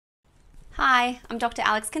Hi, I'm Dr.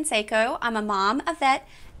 Alex Canseco. I'm a mom, a vet,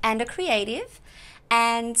 and a creative.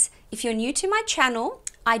 And if you're new to my channel,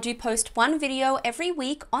 I do post one video every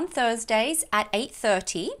week on Thursdays at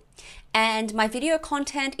 8:30. And my video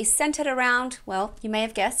content is centered around, well, you may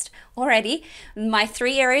have guessed already, my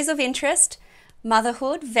 3 areas of interest: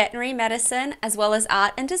 motherhood, veterinary medicine, as well as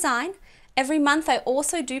art and design. Every month I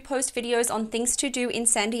also do post videos on things to do in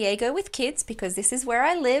San Diego with kids, because this is where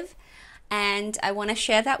I live and I want to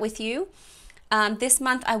share that with you. This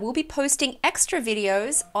month I will be posting extra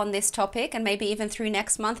videos on this topic, and maybe even through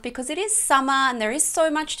next month, because it is summer and there is so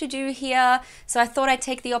much to do here. So I thought I'd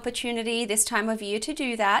take the opportunity this time of year to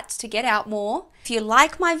do that, to get out more. If you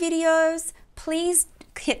like my videos, please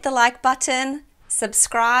hit the like button,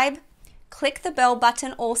 subscribe, click the bell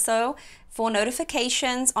button also for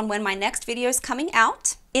notifications on when my next video is coming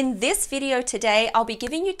out. In this video today, I'll be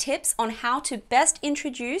giving you tips on how to best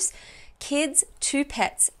introduce kids to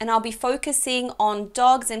pets, and I'll be focusing on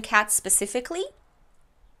dogs and cats specifically.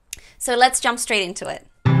 So let's jump straight into it.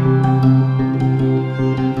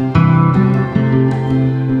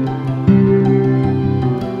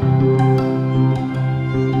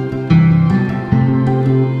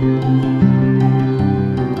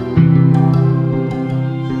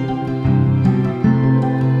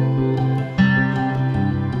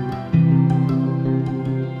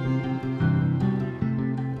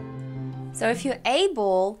 So if you're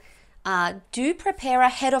able, do prepare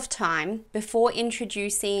ahead of time before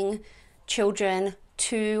introducing children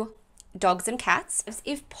to dogs and cats.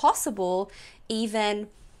 If possible, even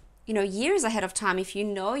years ahead of time. If you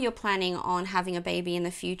know you're planning on having a baby in the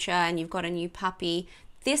future and you've got a new puppy,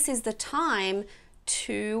 this is the time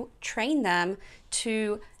to train them,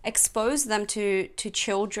 to expose them to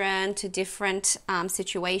children, to different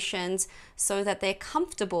situations, so that they're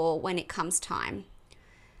comfortable when it comes time.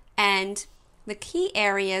 And the key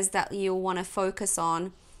areas that you'll want to focus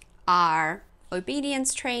on are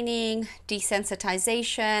obedience training,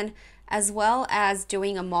 desensitization, as well as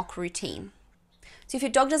doing a mock routine. So if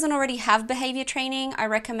your dog doesn't already have behavior training, I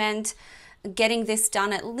recommend getting this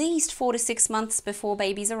done at least 4 to 6 months before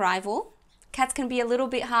baby's arrival. Cats can be a little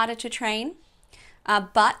bit harder to train,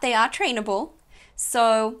 but they are trainable.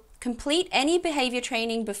 So complete any behavior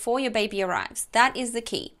training before your baby arrives. That is the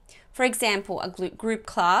key. For example, a group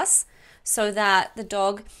class, so that the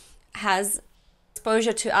dog has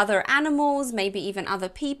exposure to other animals, maybe even other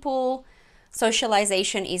people.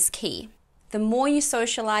 Socialization is key. The more you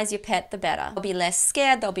socialize your pet, the better. They'll be less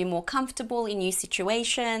scared, they'll be more comfortable in new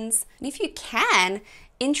situations. And if you can,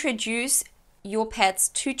 introduce your pets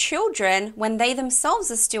to children when they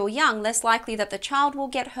themselves are still young, less likely that the child will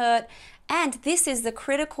get hurt. And this is the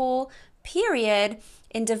critical period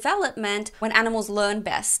in development when animals learn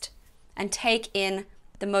best and take in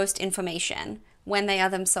the most information, when they are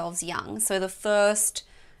themselves young. So the first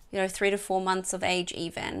 3 to 4 months of age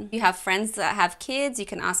even. You have friends that have kids, you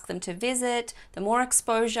can ask them to visit. The more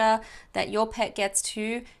exposure that your pet gets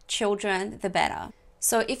to children, the better.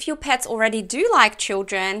 So if your pets already do like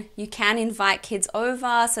children, you can invite kids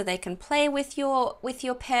over so they can play with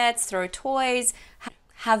your pets, throw toys,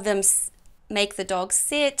 have them make the dog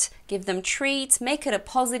sit, give them treats, make it a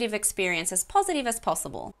positive experience, as positive as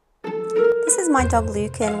possible. This is my dog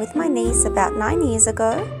Lucan with my niece about 9 years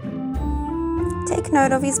ago. Take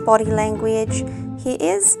note of his body language. He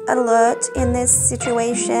is alert in this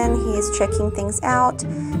situation. He is checking things out.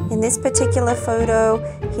 In this particular photo,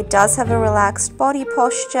 he does have a relaxed body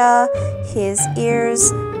posture. His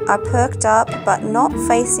ears are perked up but not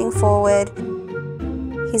facing forward.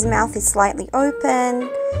 His mouth is slightly open.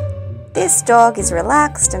 This dog is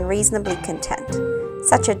relaxed and reasonably content.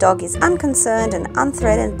 Such a dog is unconcerned and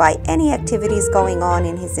unthreatened by any activities going on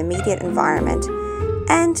in his immediate environment,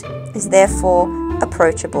 and is therefore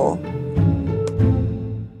approachable.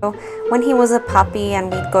 When he was a puppy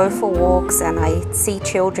and we'd go for walks and I'd see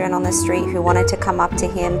children on the street who wanted to come up to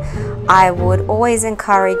him, I would always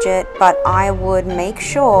encourage it, but I would make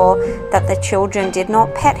sure that the children did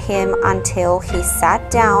not pet him until he sat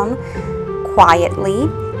down quietly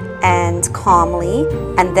and calmly,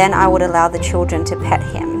 and then I would allow the children to pet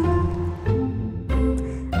him.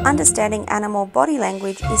 Understanding animal body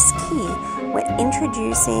language is key when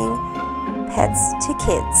introducing pets to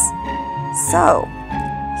kids. So,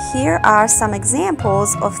 here are some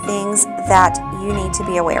examples of things that you need to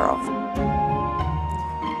be aware of.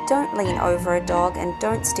 Don't lean over a dog and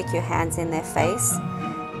don't stick your hands in their face.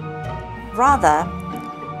 Rather,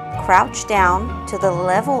 crouch down to the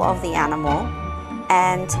level of the animal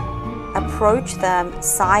and approach them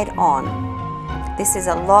side on. This is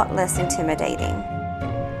a lot less intimidating.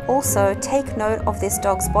 Also, take note of this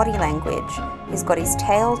dog's body language. He's got his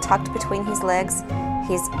tail tucked between his legs,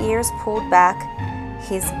 his ears pulled back,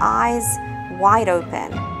 his eyes wide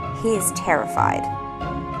open. He is terrified.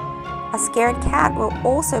 A scared cat will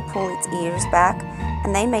also pull its ears back,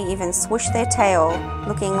 and they may even swish their tail,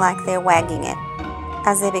 looking like they're wagging it.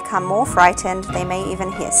 As they become more frightened, they may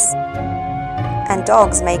even hiss. And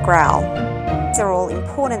dogs may growl. These are all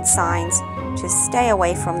important signs to stay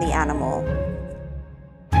away from the animal.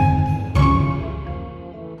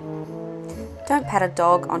 Don't pat a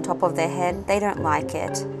dog on top of their head, they don't like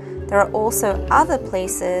it. There are also other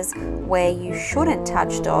places where you shouldn't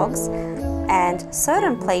touch dogs, and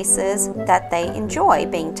certain places that they enjoy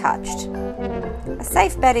being touched. A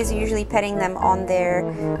safe bet is usually petting them on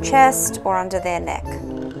their chest or under their neck.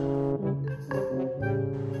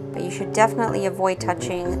 But you should definitely avoid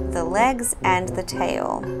touching the legs and the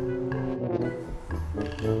tail.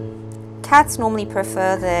 Cats normally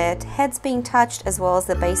prefer their heads being touched as well as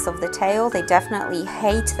the base of the tail. They definitely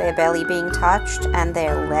hate their belly being touched and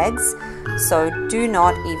their legs, so do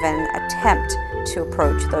not even attempt to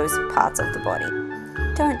approach those parts of the body.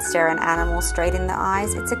 Don't stare an animal straight in the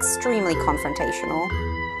eyes, it's extremely confrontational.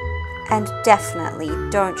 And definitely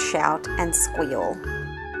don't shout and squeal.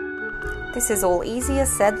 This is all easier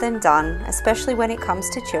said than done, especially when it comes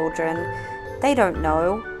to children. They don't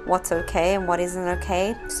know what's okay and what isn't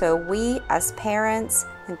okay, so we as parents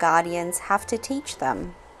and guardians have to teach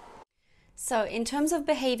them. So in terms of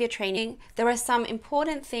behavior training, there are some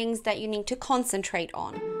important things that you need to concentrate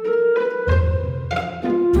on.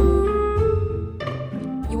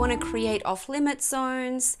 You want to create off-limit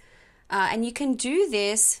zones, and you can do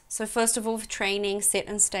this. So first of all, for training, sit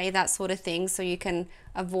and stay, that sort of thing, so you can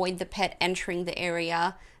avoid the pet entering the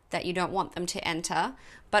area that you don't want them to enter.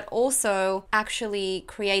 But also actually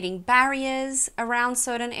creating barriers around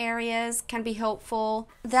certain areas can be helpful.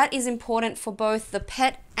 That is important for both the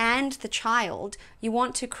pet and the child. You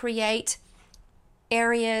want to create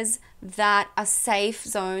areas that are safe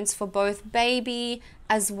zones for both baby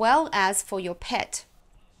as well as for your pet,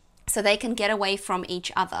 so they can get away from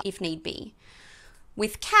each other if need be.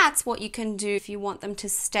 With cats, what you can do if you want them to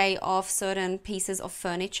stay off certain pieces of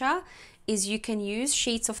furniture is you can use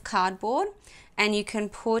sheets of cardboard, and you can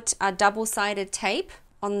put a double-sided tape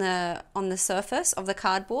on the surface of the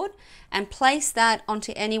cardboard and place that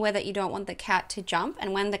onto anywhere that you don't want the cat to jump.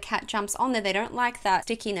 And when the cat jumps on there, they don't like that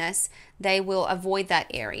stickiness, they will avoid that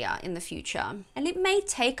area in the future. And it may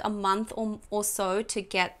take a month or so to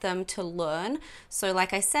get them to learn. So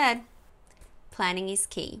like I said, planning is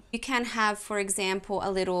key. You can have, for example, a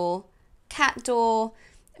little cat door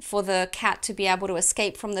for the cat to be able to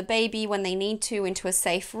escape from the baby when they need to into a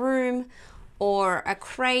safe room, or a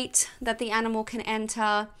crate that the animal can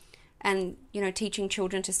enter, and teaching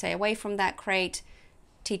children to stay away from that crate,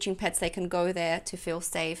 teaching pets they can go there to feel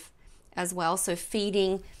safe as well. So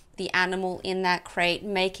feeding the animal in that crate,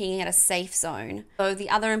 making it a safe zone. So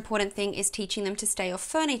the other important thing is teaching them to stay off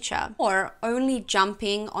furniture, or only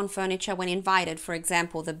jumping on furniture when invited. For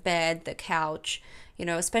example, the bed, the couch,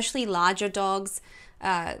 especially larger dogs.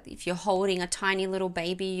 If you're holding a tiny little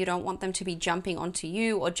baby, you don't want them to be jumping onto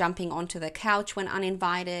you or jumping onto the couch when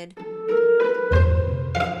uninvited.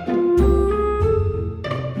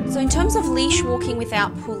 So in terms of leash walking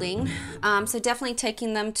without pulling, so definitely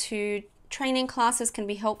taking them to training classes can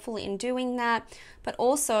be helpful in doing that, but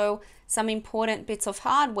also some important bits of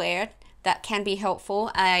hardware that can be helpful.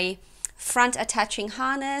 A front attaching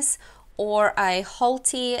harness or a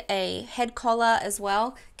halter, a head collar as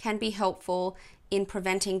well, can be helpful in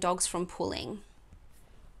preventing dogs from pulling.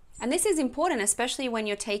 And this is important, especially when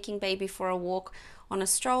you're taking baby for a walk on a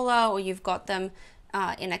stroller, or you've got them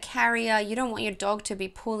in a carrier. You don't want your dog to be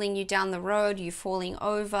pulling you down the road, you falling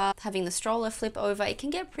over, having the stroller flip over. It can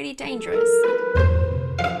get pretty dangerous.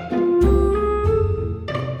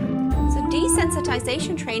 So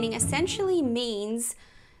desensitization training essentially means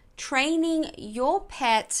training your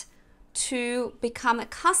pet to become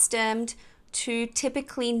accustomed to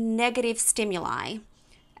typically negative stimuli,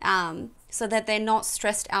 so that they're not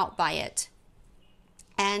stressed out by it.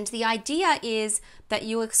 And the idea is that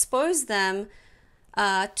you expose them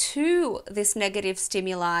to this negative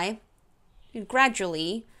stimuli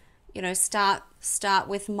gradually. Start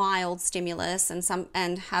with mild stimulus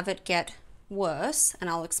and have it get worse, and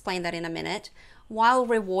I'll explain that in a minute, while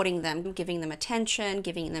rewarding them, giving them attention,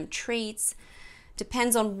 giving them treats.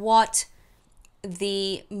 Depends on what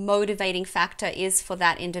the motivating factor is for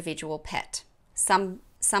that individual pet. Some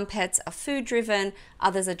pets are food driven,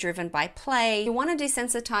 others are driven by play. You want to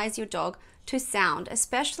desensitize your dog to sound,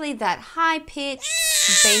 especially that high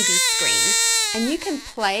pitched baby scream. And you can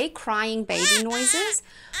play crying baby noises.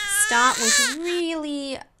 Start with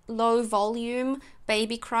really low volume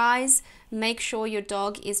baby cries. Make sure your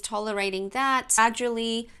dog is tolerating that.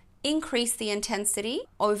 Gradually increase the intensity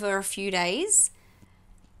over a few days.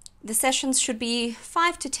 The sessions should be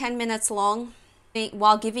 5 to 10 minutes long,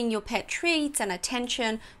 while giving your pet treats and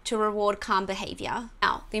attention to reward calm behavior.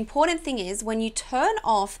 Now, the important thing is when you turn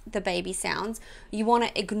off the baby sounds, you want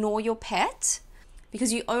to ignore your pet,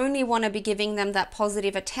 because you only want to be giving them that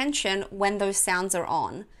positive attention when those sounds are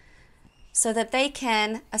on, so that they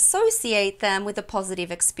can associate them with a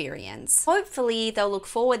positive experience. Hopefully they'll look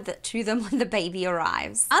forward to them when the baby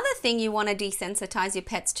arrives. Other thing you want to desensitize your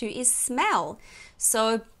pets to is smell.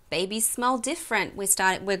 So babies smell different.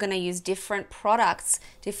 We're going to use different products,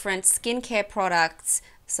 different skincare products.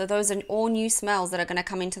 So those are all new smells that are going to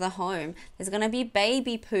come into the home. There's going to be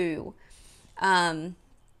baby poo,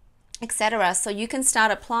 etc. So you can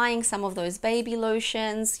start applying some of those baby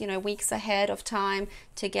lotions, weeks ahead of time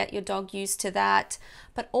to get your dog used to that.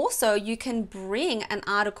 But also you can bring an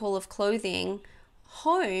article of clothing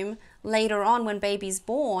home later on when baby's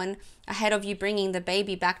born, ahead of you bringing the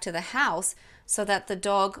baby back to the house, so that the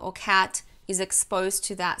dog or cat is exposed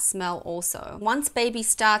to that smell also. Once baby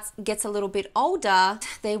gets a little bit older,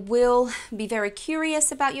 they will be very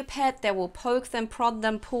curious about your pet. They will poke them, prod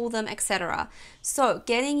them, pull them, etc. So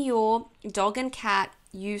getting your dog and cat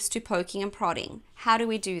used to poking and prodding. How do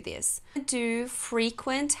we do this? Do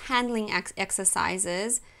frequent handling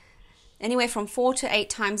exercises, anywhere from 4 to 8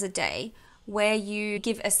 times a day, where you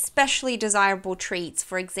give especially desirable treats.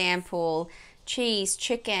 For example, cheese,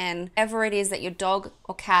 chicken, whatever it is that your dog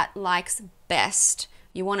or cat likes best.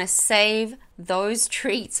 You want to save those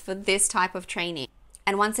treats for this type of training.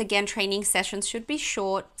 And once again, training sessions should be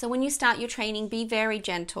short. So when you start your training, be very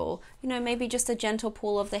gentle. Maybe just a gentle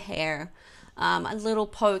pull of the hair, a little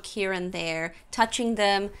poke here and there, touching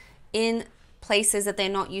them in places that they're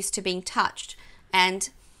not used to being touched. And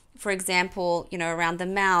for example, around the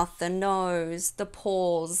mouth, the nose, the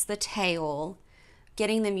paws, the tail,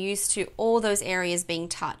 getting them used to all those areas being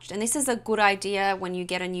touched. And this is a good idea when you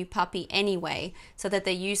get a new puppy anyway, so that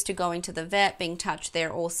they're used to going to the vet, being touched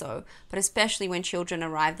there also. But especially when children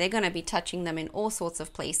arrive, they're going to be touching them in all sorts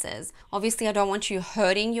of places. Obviously, I don't want you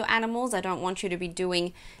hurting your animals. I don't want you to be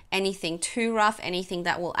doing anything too rough, anything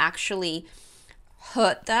that will actually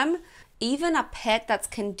hurt them. Even a pet that's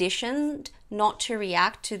conditioned not to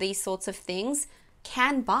react to these sorts of things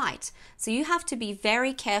can bite. So you have to be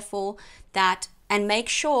very careful and make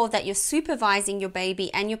sure that you're supervising your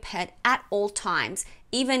baby and your pet at all times.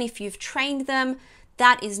 Even if you've trained them,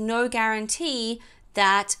 that is no guarantee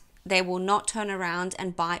that they will not turn around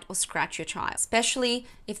and bite or scratch your child, especially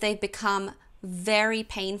if they become very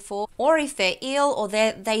painful, or if they're ill or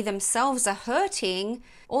they themselves are hurting.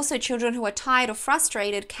 Also, children who are tired or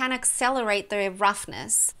frustrated can accelerate their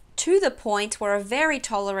roughness to the point where a very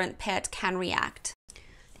tolerant pet can react.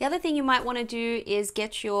 The other thing you might want to do is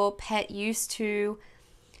get your pet used to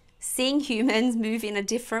seeing humans move in a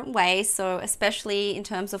different way, so especially in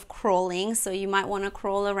terms of crawling. So you might want to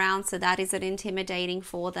crawl around so that isn't intimidating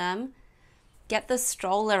for them. Get the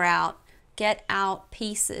stroller out. Get out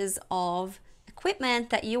pieces of equipment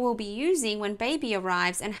that you will be using when baby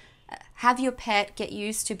arrives, and have your pet get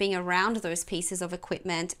used to being around those pieces of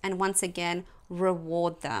equipment, and once again,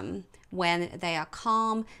 reward them when they are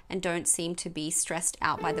calm and don't seem to be stressed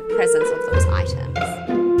out by the presence of those items.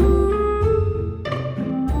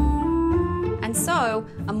 And so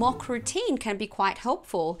a mock routine can be quite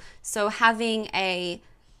helpful. So having a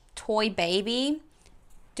toy baby,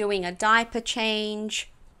 doing a diaper change,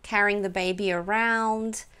 carrying the baby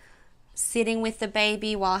around, sitting with the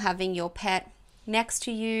baby while having your pet next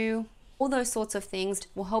to you, all those sorts of things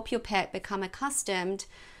will help your pet become accustomed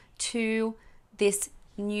to this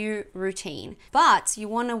new routine. But you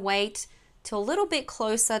want to wait till a little bit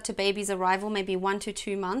closer to baby's arrival, maybe 1 to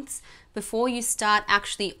 2 months, before you start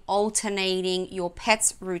actually alternating your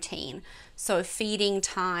pet's routine. So feeding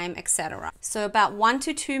time, etc. So about 1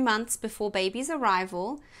 to 2 months before baby's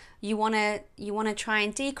arrival, you want to try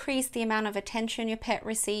and decrease the amount of attention your pet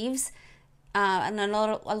receives. And a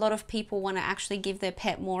lot of people want to actually give their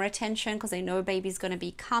pet more attention because they know baby's going to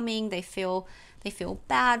be coming. They feel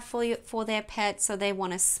bad for their pet, so they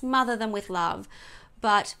want to smother them with love.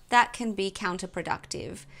 But that can be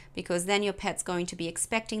counterproductive, because then your pet's going to be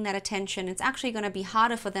expecting that attention. It's actually going to be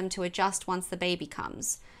harder for them to adjust once the baby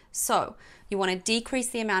comes. So you want to decrease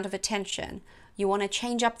the amount of attention. You want to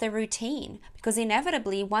change up their routine, because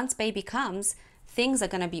inevitably once baby comes, things are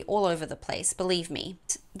going to be all over the place, believe me.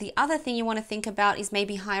 The other thing you want to think about is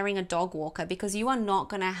maybe hiring a dog walker, because you are not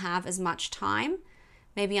going to have as much time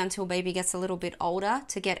maybe until baby gets a little bit older,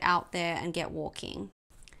 to get out there and get walking.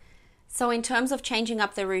 So in terms of changing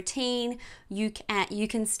up the routine, you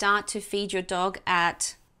can start to feed your dog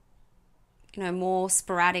at more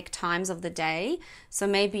sporadic times of the day. So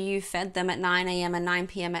maybe you fed them at 9 a.m. and 9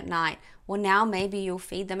 p.m. at night. Well, now maybe you'll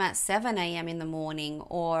feed them at 7 a.m. in the morning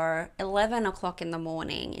or 11 o'clock in the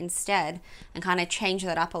morning instead, and kind of change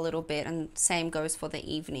that up a little bit. And same goes for the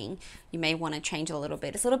evening. You may want to change a little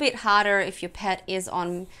bit. It's a little bit harder if your pet is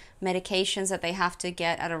on medications that they have to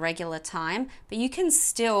get at a regular time, but you can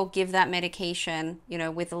still give that medication,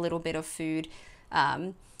 with a little bit of food,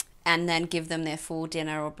 and then give them their full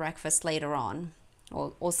dinner or breakfast later on,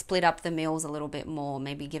 or split up the meals a little bit more,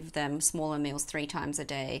 maybe give them smaller meals 3 times a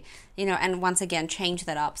day, and once again, change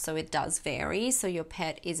that up so it does vary, so your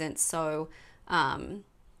pet isn't so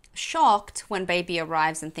shocked when baby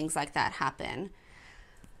arrives and things like that happen.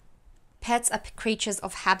 Pets are creatures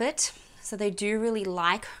of habit, so they do really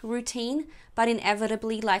like routine, but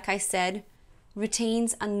inevitably, like I said,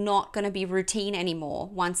 routines are not going to be routine anymore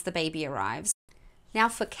once the baby arrives. Now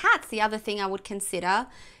for cats, the other thing I would consider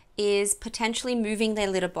is potentially moving their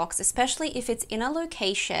litter box, especially if it's in a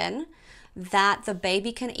location that the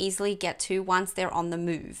baby can easily get to once they're on the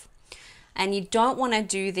move. And you don't want to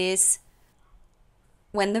do this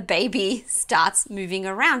when the baby starts moving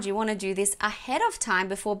around. You want to do this ahead of time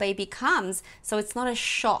before baby comes, so it's not a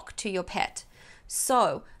shock to your pet.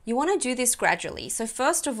 So you want to do this gradually. So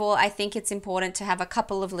first of all, I think it's important to have a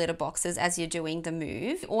couple of litter boxes as you're doing the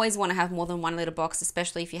move. You always want to have more than one litter box,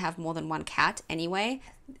 especially if you have more than one cat anyway.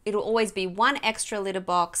 It'll always be one extra litter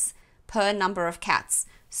box per number of cats.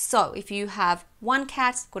 So if you have 1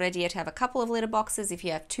 cat, good idea to have a couple of litter boxes. If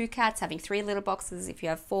you have 2 cats, having 3 litter boxes. If you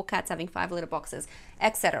have 4 cats, having 5 litter boxes,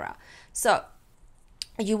 etc. So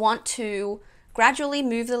you want to gradually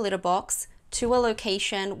move the litter box to a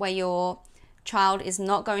location where your child is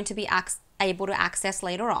not going to be able to access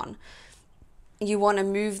later on. You want to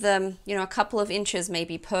move them, a couple of inches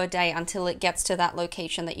maybe per day until it gets to that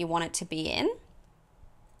location that you want it to be in.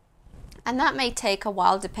 And that may take a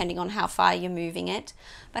while depending on how far you're moving it,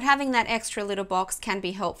 but having that extra litter box can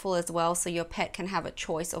be helpful as well, so your pet can have a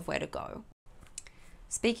choice of where to go.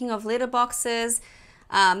 Speaking of litter boxes,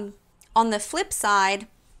 on the flip side,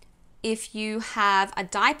 if you have a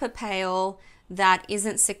diaper pail that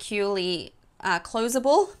isn't securely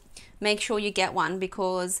closable, make sure you get one,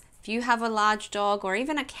 because if you have a large dog or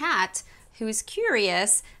even a cat who is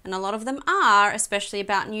curious, and a lot of them are, especially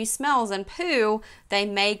about new smells and poo, they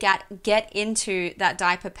may get into that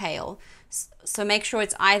diaper pail. So make sure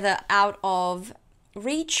it's either out of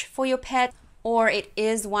reach for your pet, or it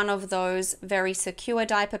is one of those very secure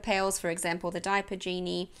diaper pails, for example, the diaper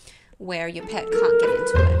genie, where your pet can't get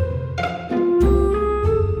into it.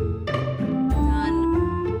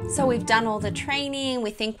 So we've done all the training, we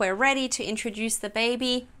think we're ready to introduce the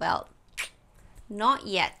baby. Well, not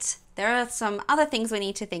yet. There are some other things we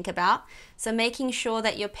need to think about. So making sure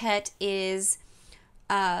that your pet is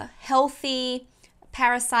healthy,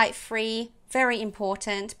 parasite-free, very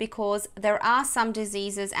important, because there are some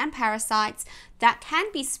diseases and parasites that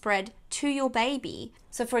can be spread to your baby.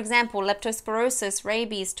 So for example, leptospirosis,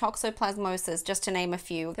 rabies, toxoplasmosis, just to name a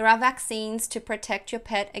few. There are vaccines to protect your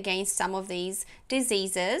pet against some of these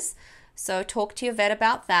diseases. So talk to your vet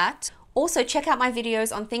about that. Also, check out my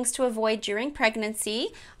videos on things to avoid during pregnancy.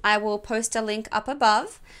 I will post a link up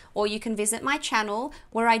above, or you can visit my channel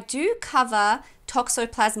where I do cover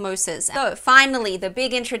toxoplasmosis. So finally, the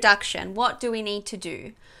big introduction. What do we need to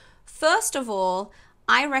do? First of all,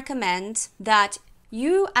 I recommend that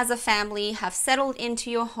you as a family have settled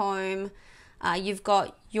into your home. You've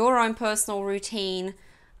got your own personal routine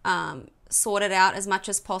sorted out as much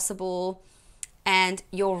as possible, and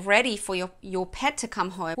you're ready for your pet to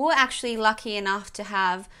come home. We're actually lucky enough to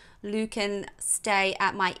have Lucan stay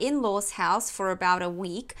at my in-laws' house for about a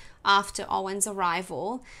week after Owen's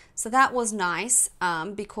arrival. So that was nice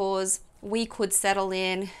because we could settle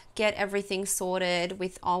in, get everything sorted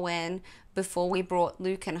with Owen before we brought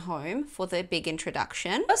Lucan home for the big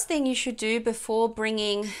introduction. First thing you should do before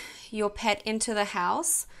bringing your pet into the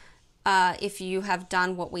house, if you have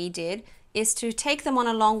done what we did, is to take them on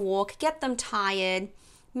a long walk, get them tired,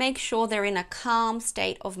 make sure they're in a calm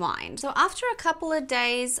state of mind. So after a couple of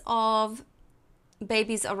days of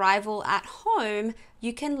baby's arrival at home,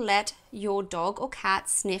 you can let your dog or cat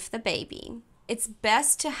sniff the baby. It's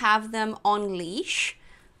best to have them on leash,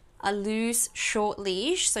 a loose, short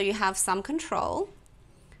leash, so you have some control.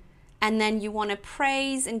 And then you want to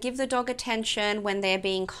praise and give the dog attention when they're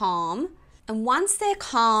being calm. And once they're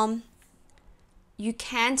calm, you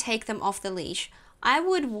can take them off the leash. I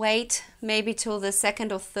would wait maybe till the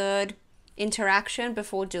 2nd or 3rd interaction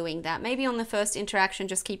before doing that. Maybe on the first interaction,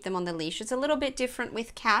 just keep them on the leash. It's a little bit different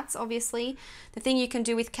with cats, obviously. The thing you can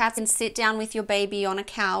do with cats is sit down with your baby on a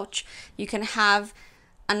couch. You can have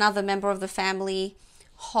another member of the family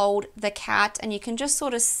hold the cat, and you can just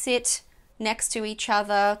sort of sit next to each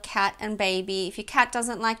other, cat and baby. If your cat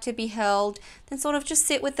doesn't like to be held, then sort of just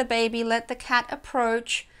sit with the baby, let the cat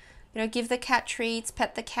approach, give the cat treats,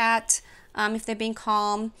 pet the cat if they're being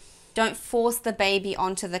calm. Don't force the baby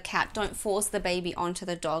onto the cat. Don't force the baby onto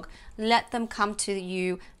the dog. Let them come to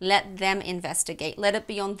you. Let them investigate. Let it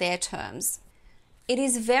be on their terms. It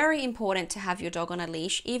is very important to have your dog on a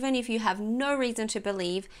leash, even if you have no reason to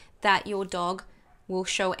believe that your dog will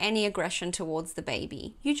show any aggression towards the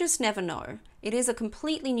baby. You just never know. It is a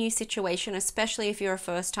completely new situation, especially if you're a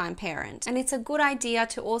first-time parent. And it's a good idea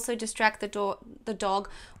to also distract the dog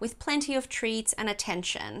with plenty of treats and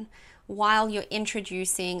attention while you're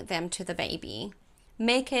introducing them to the baby.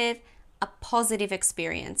 Make it a positive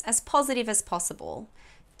experience, as positive as possible,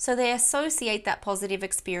 so they associate that positive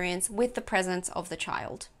experience with the presence of the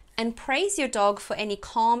child. And praise your dog for any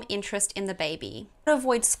calm interest in the baby.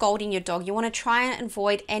 Avoid scolding your dog. You want to try and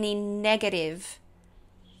avoid any negative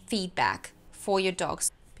feedback for your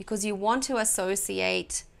dogs, because you want to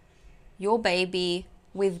associate your baby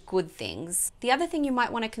with good things. The other thing you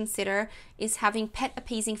might want to consider is having pet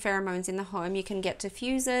appeasing pheromones in the home. You can get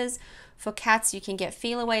diffusers. For cats, you can get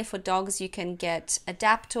Feel Away. For dogs, you can get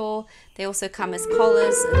Adaptor. They also come as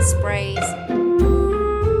collars and sprays.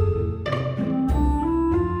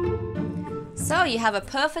 So you have a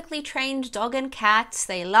perfectly trained dog and cat.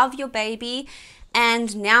 They love your baby,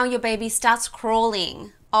 and now your baby starts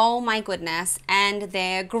crawling. Oh my goodness. And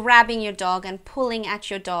they're grabbing your dog and pulling at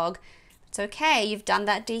your dog. It's okay, you've done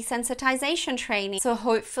that desensitization training, so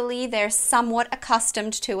hopefully they're somewhat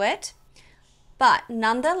accustomed to it. But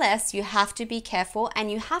nonetheless, you have to be careful, and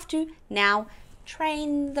you have to now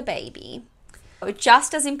train the baby.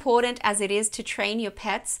 Just as important as it is to train your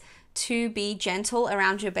pets to be gentle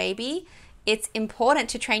around your baby, it's important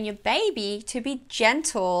to train your baby to be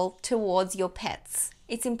gentle towards your pets.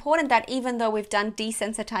 It's important that even though we've done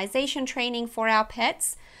desensitization training for our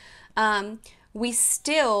pets, we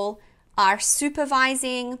still are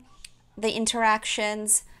supervising the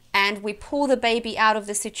interactions, and we pull the baby out of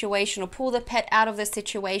the situation or pull the pet out of the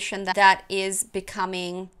situation that is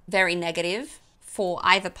becoming very negative for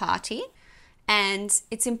either party. And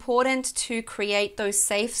it's important to create those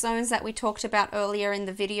safe zones that we talked about earlier in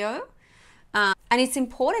the video. And it's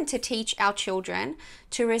important to teach our children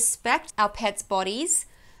to respect our pets' bodies,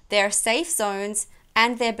 their safe zones,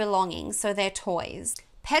 and their belongings, so their toys.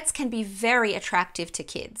 Pets can be very attractive to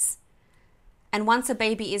kids. And once a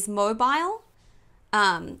baby is mobile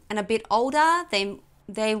and a bit older,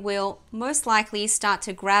 they will most likely start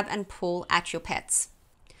to grab and pull at your pets.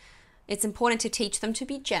 It's important to teach them to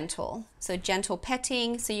be gentle. So gentle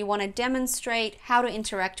petting. So you want to demonstrate how to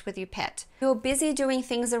interact with your pet. If you're busy doing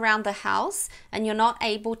things around the house and you're not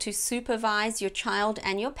able to supervise your child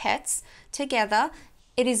and your pets together,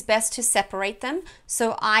 it is best to separate them.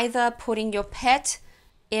 So either putting your pet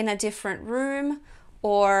in a different room,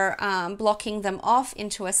 or blocking them off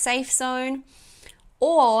into a safe zone,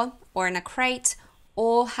 or in a crate,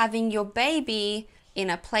 or having your baby in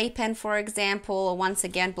a playpen, for example, or once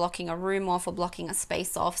again blocking a room off or blocking a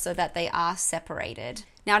space off so that they are separated.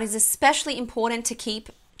 Now, it is especially important to keep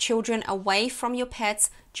children away from your pets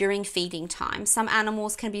during feeding time. Some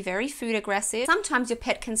animals can be very food aggressive. Sometimes your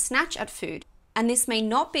pet can snatch at food, and this may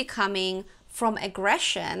not be coming from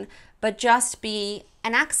aggression, but just be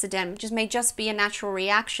an accident, just may just be a natural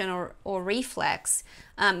reaction or reflex,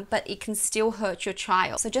 but it can still hurt your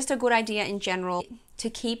child. So just a good idea in general to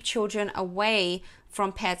keep children away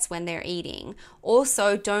from pets when they're eating.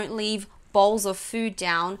 Also, don't leave bowls of food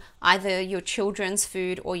down, either your children's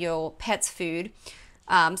food or your pet's food,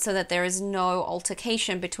 so that there is no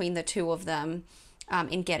altercation between the two of them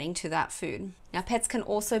in getting to that food. Now, pets can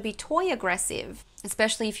also be toy aggressive,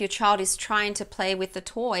 especially if your child is trying to play with the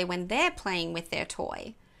toy when they're playing with their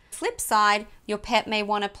toy. Flip side, your pet may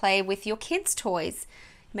want to play with your kids' toys.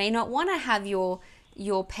 May not want to have your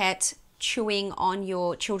pet chewing on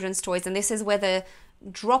your children's toys, and this is where the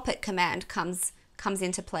drop it command comes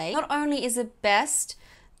into play. Not only is it best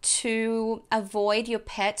to avoid your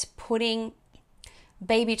pet putting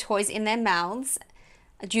baby toys in their mouths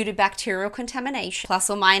due to bacterial contamination, plus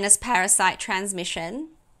or minus parasite transmission,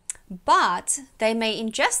 but they may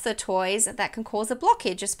ingest the toys that can cause a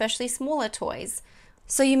blockage, especially smaller toys.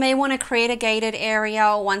 So you may want to create a gated area,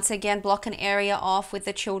 or once again block an area off with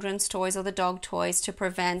the children's toys or the dog toys to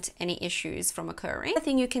prevent any issues from occurring. Another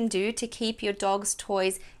thing you can do to keep your dog's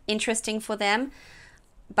toys interesting for them,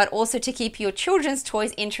 but also to keep your children's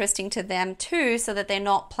toys interesting to them too, so that they're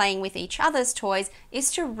not playing with each other's toys,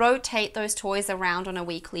 is to rotate those toys around on a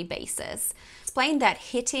weekly basis. Explain that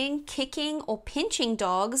hitting, kicking, or pinching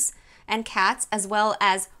dogs and cats, as well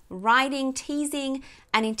as riding, teasing,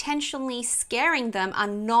 and intentionally scaring them are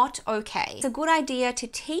not okay. It's a good idea to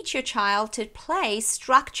teach your child to play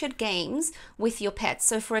structured games with your pets.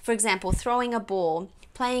 So for example, throwing a ball,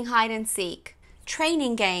 playing hide and seek,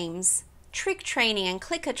 training games, trick training and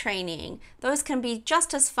clicker training. Those can be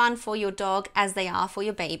just as fun for your dog as they are for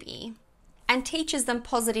your baby. And teaches them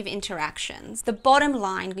positive interactions. The bottom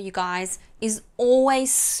line, you guys, is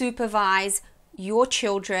always supervise your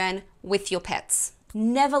children with your pets.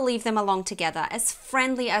 Never leave them alone together. As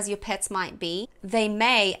friendly as your pets might be, they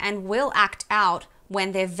may and will act out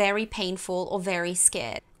when they're very painful or very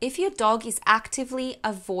scared. If your dog is actively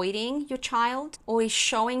avoiding your child or is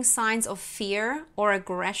showing signs of fear or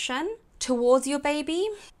aggression towards your baby,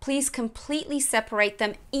 please completely separate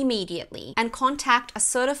them immediately and contact a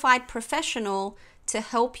certified professional to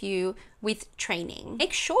help you with training.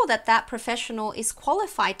 Make sure that that professional is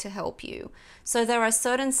qualified to help you. So there are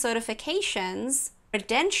certain certifications,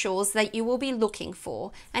 credentials that you will be looking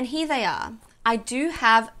for, and here they are. I do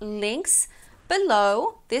have links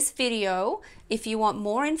below this video if you want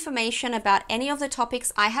more information about any of the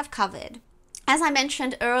topics I have covered. As I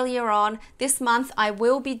mentioned earlier on, this month I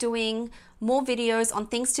will be doing more videos on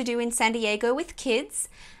things to do in San Diego with kids,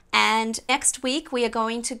 and next week we are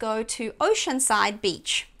going to go to Oceanside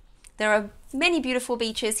Beach. There are many beautiful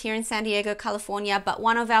beaches here in San Diego, California, but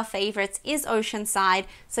one of our favorites is Oceanside,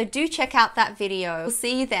 so do check out that video. We'll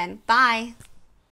see you then. Bye!